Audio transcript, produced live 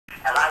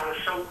was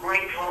so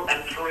grateful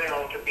and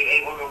thrilled to be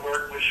able to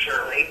work with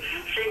Shirley.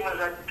 She was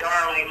a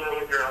darling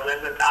little girl,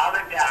 and without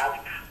a doubt,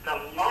 the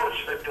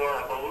most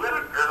adorable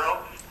little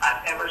girl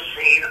I've ever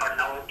seen or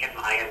known in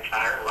my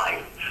entire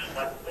life.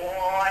 But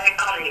boy,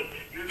 honey,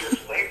 you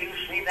just wait till you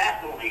see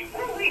that movie.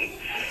 Woo-wee.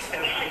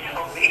 And she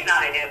told me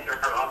night after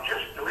her, I'm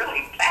just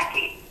really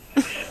tacky.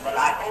 But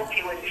I hope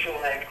you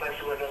enjoy it because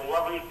it was a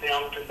lovely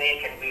film to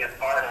make and be a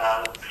part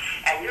of.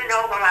 And you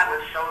know what I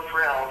was so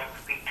thrilled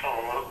to be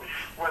told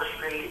was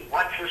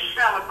what you're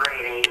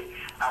celebrating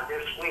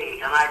this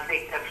week. And I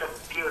think that's a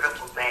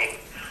beautiful thing.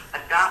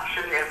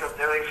 Adoption is a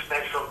very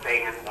special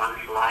thing in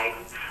one's life.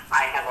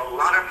 I have a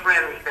lot of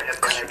friends that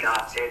have been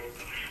adopted,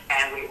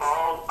 and we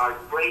all are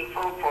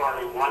grateful for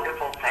the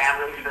wonderful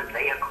families that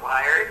they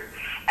acquired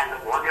and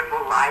the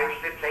wonderful lives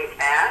that they've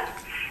had.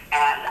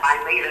 And I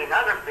made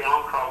another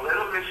film called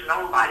Little Miss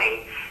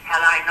Nobody.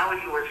 Had I known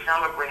you were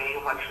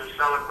celebrating what you're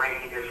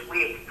celebrating this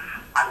week,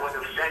 I would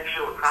have sent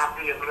you a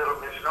copy of Little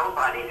Miss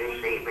Nobody to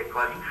see,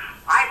 because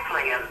I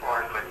play an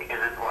orphan in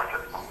an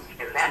orphan home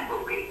in that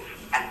movie.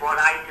 And what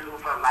I do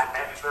for my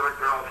best little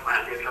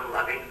girlfriend is a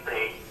loving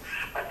thing.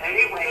 But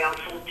anyway, I'm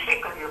so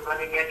tickled you're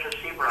going to get to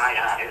see Bright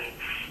Eyes.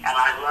 And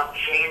I love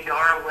Jane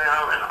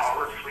Darwell and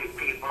all the sweet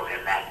people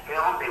in that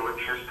film. They were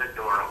just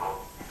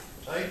adorable.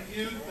 Thank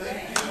you,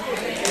 thank you,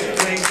 thank you.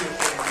 Thank you.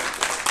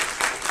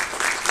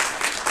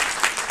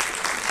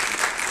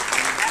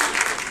 Have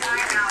a good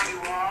time now, you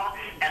all.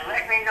 And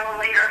let me know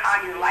later how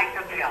you like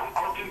the film.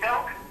 Okie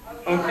doke?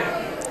 Okay.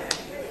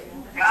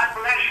 God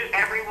bless you,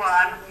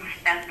 everyone.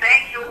 And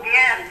thank you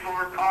again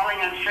for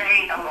calling and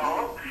saying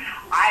hello.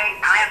 I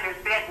am in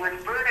bed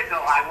with vertigo.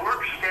 I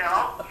work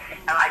still,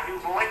 and I do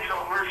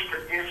voiceovers for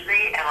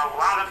Disney and a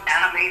lot of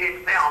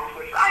animated films,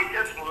 which I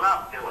just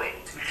love doing.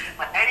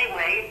 But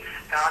anyway,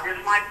 God is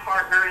my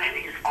partner, and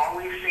He's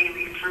always seen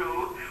me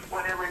through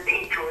whatever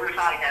detours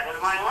I have in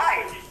my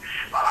life.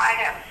 But I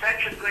have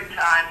such a good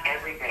time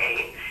every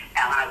day,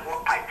 and I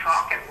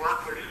talk and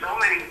work with so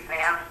many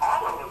fans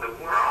all over the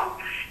world,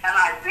 and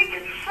I think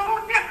it's so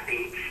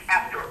nifty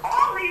after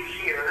all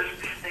these years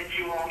that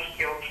you all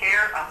still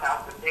care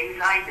about the things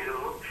I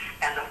do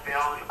and the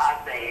films I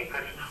make.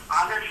 Because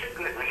honest to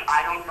goodness,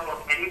 I don't know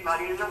of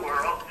anybody in the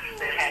world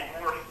that had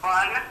more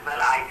fun than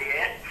I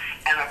did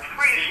and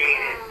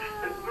appreciated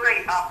the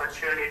great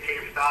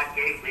opportunities God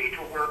gave me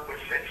to work with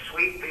such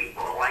sweet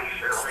people like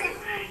Shirley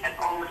and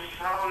oh,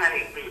 so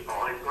many people.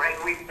 And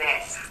Gregory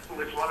Beck, who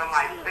was one of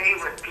my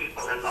favorite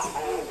people in the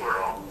whole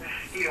world.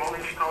 He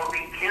always called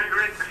me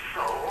Kindred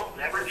Soul,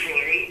 never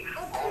Janie,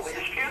 always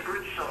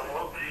Kindred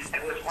Soul, and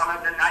was one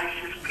of the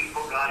nicest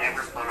people God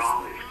ever put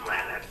on this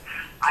planet.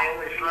 I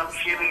always loved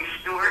Jimmy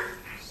Stewart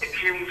and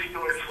Jimmy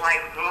Stewart's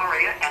wife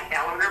Gloria and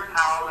Eleanor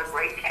Powell, the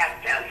great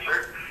tap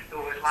dancer,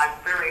 who was my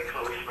very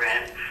close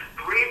friend.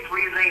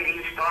 Three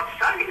ladies taught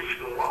Sunday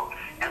school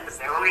at the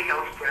Beverly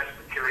Hills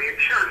Presbyterian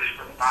Church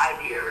for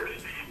 5 years.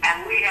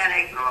 And we had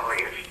a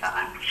glorious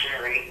time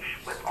sharing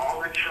with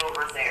all the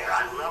children there.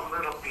 I love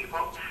little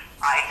people.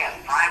 I have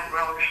 5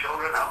 grown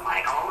children of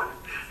my own,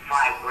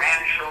 5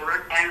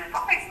 grandchildren, and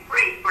 5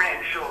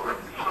 great-grandchildren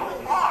so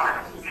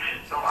far.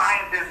 So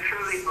I have been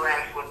truly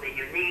blessed with a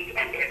unique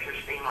and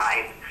interesting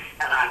life,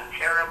 and I'm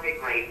terribly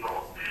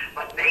grateful.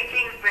 But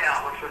making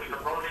films was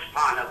the most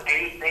fun of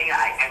anything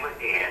I ever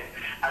did.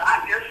 And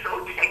I'm just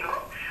so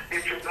tickled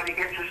that you're going to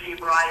get to see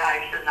Bright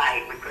Eyes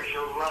tonight because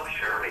you'll love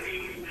Shirley.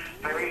 She's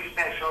very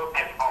special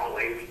as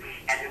always.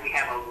 And then we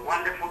have a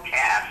wonderful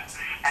cast.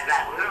 And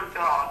that little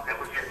dog that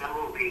was in the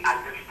movie, I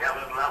just fell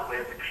in love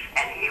with.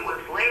 And he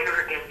was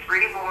later in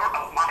 3 more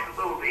of my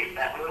movies,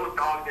 that little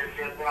dog that's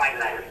in Bright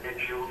Eyes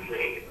that you'll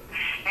see.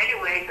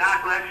 Anyway,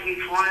 God bless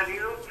each one of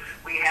you.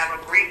 We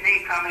have a great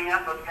day coming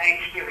up of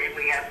Thanksgiving.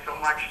 We have so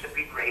much to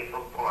be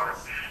grateful for.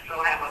 So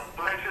have a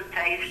blessed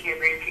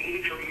Thanksgiving to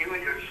each of you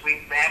and your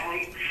sweet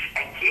family.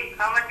 And keep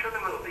coming to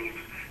the movies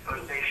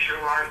because they sure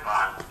are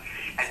fun.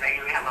 And may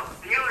you have a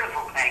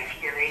beautiful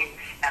Thanksgiving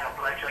and a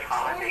blessed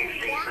holiday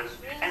season.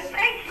 And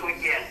thank you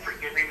again for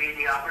giving me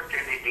the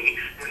opportunity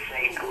to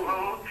say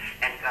hello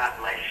and God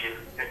bless you.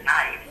 Good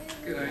night.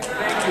 Good night.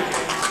 Thank you.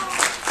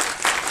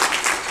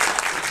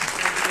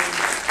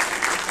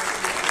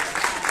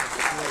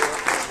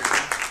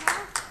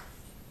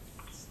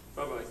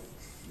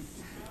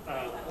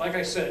 Like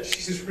I said,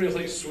 she's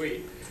really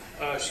sweet.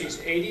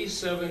 She's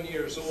 87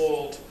 years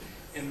old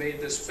and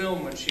made this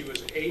film when she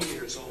was 8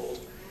 years old.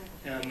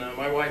 And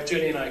my wife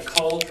Jenny and I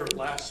called her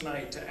last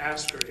night to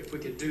ask her if we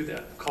could do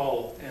that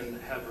call and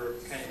have her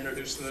kind of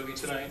introduce the movie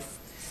tonight.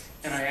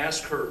 And I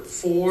asked her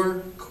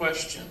 4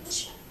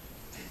 questions.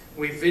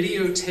 We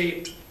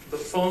videotaped the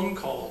phone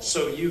call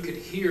so you could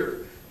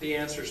hear the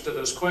answers to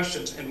those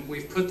questions, and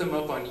we've put them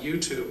up on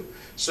YouTube.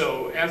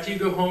 So after you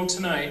go home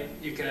tonight,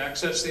 you can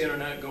access the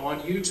internet, go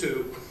on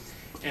YouTube,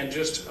 and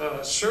just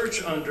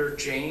search under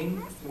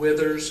Jane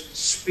Withers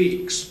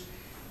Speaks,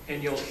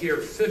 and you'll hear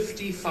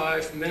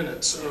 55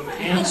 minutes of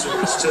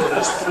answers to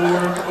those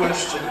 4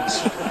 questions.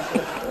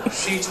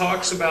 She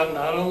talks about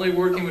not only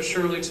working with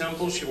Shirley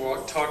Temple, she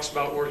talks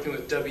about working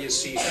with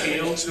W.C.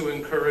 Fields, who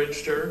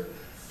encouraged her,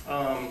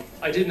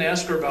 I didn't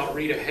ask her about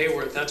Rita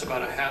Hayworth. That's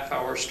about a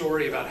half-hour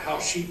story about how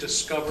she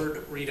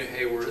discovered Rita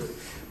Hayworth.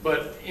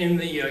 But in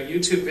the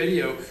YouTube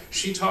video,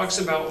 she talks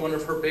about one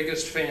of her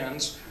biggest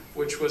fans,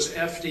 which was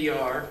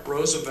FDR,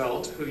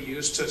 Roosevelt, who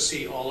used to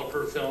see all of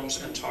her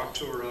films and talk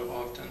to her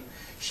often.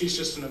 She's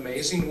just an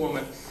amazing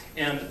woman.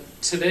 And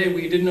today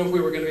we didn't know if we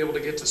were going to be able to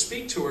get to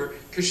speak to her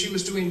because she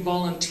was doing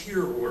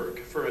volunteer work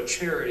for a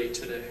charity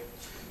today.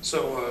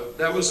 So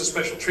that was a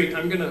special treat.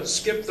 I'm going to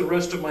skip the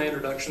rest of my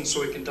introduction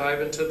so we can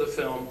dive into the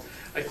film.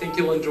 I think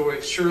you'll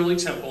enjoy Shirley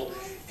Temple.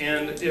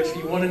 And if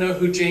you want to know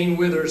who Jane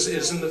Withers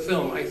is in the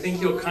film, I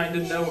think you'll kind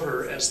of know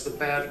her as the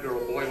bad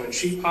girl. Boy, when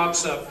she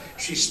pops up,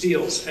 she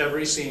steals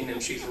every scene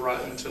and she's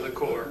rotten to the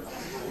core.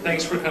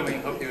 Thanks for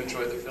coming. Hope you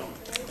enjoyed the film.